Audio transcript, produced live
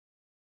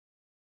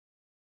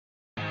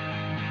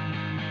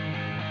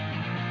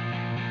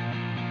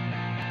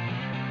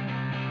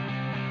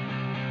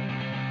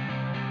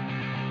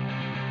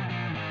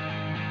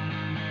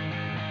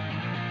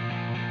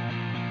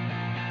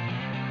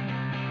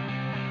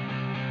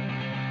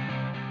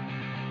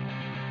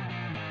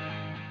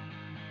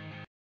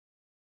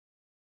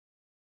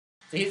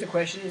So here's the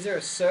question, is there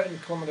a certain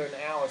kilometre an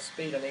hour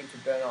speed I need to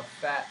burn off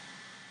fat?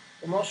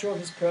 I'm not sure if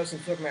this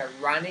person's talking about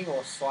running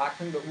or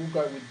cycling, but we'll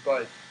go with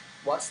both.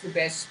 What's the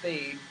best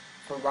speed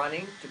for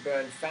running to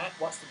burn fat?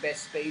 What's the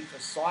best speed for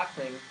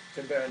cycling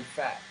to burn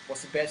fat?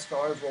 What's the best for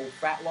overall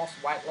fat loss,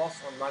 weight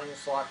loss on running or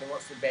cycling?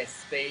 What's the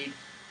best speed?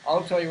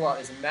 I'll tell you what,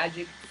 there's a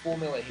magic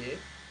formula here.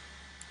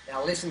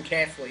 Now listen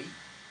carefully.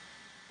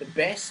 The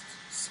best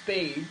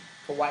speed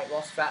for weight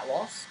loss, fat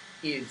loss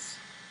is,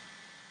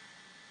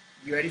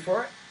 you ready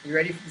for it? You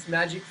ready for this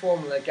magic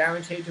formula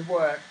guaranteed to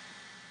work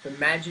for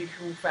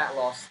magical fat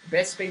loss? The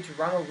best speed to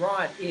run or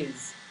ride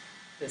is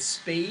the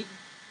speed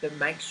that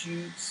makes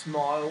you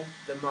smile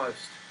the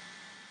most.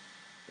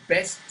 The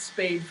best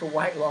speed for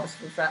weight loss,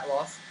 for fat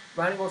loss,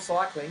 running or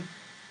cycling,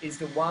 is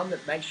the one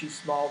that makes you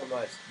smile the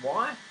most.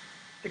 Why?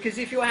 Because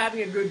if you're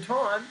having a good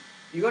time,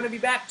 you're going to be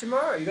back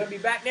tomorrow, you're going to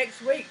be back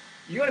next week,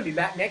 you're going to be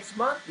back next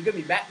month, you're going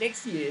to be back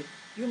next year,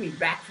 you're going to be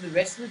back for the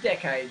rest of the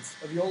decades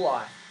of your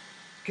life.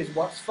 Because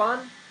what's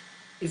fun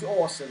is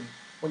awesome.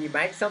 When you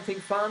make something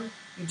fun,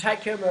 you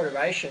take care of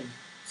motivation.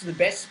 So the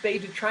best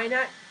speed to train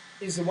at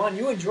is the one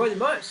you enjoy the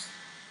most.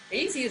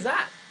 Easy as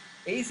that.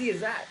 Easy as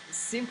that.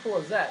 Simple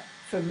as that.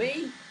 For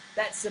me,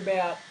 that's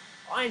about,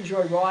 I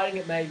enjoy riding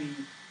at maybe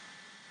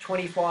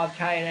 25k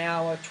an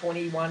hour,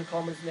 21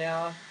 kilometers an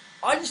hour.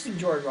 I just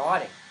enjoy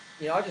riding.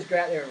 I just go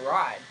out there and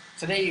ride.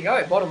 So there you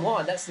go. Bottom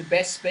line, that's the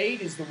best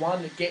speed, is the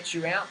one that gets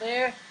you out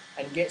there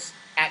and gets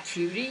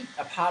activity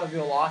a part of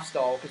your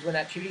lifestyle. Because when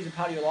activity is a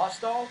part of your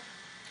lifestyle,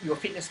 your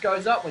fitness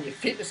goes up. When your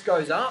fitness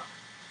goes up,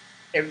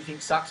 everything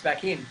sucks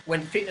back in.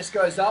 When fitness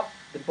goes up,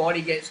 the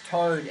body gets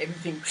toned.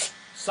 Everything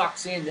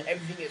sucks in.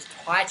 Everything gets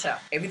tighter.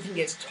 Everything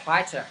gets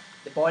tighter.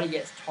 The body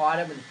gets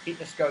tighter when the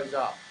fitness goes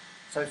up.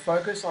 So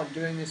focus on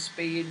doing the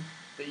speed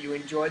that you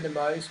enjoy the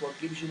most, what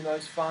gives you the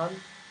most fun,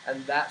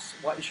 and that's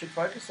what you should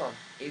focus on.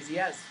 Easy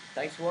as.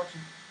 Thanks for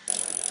watching.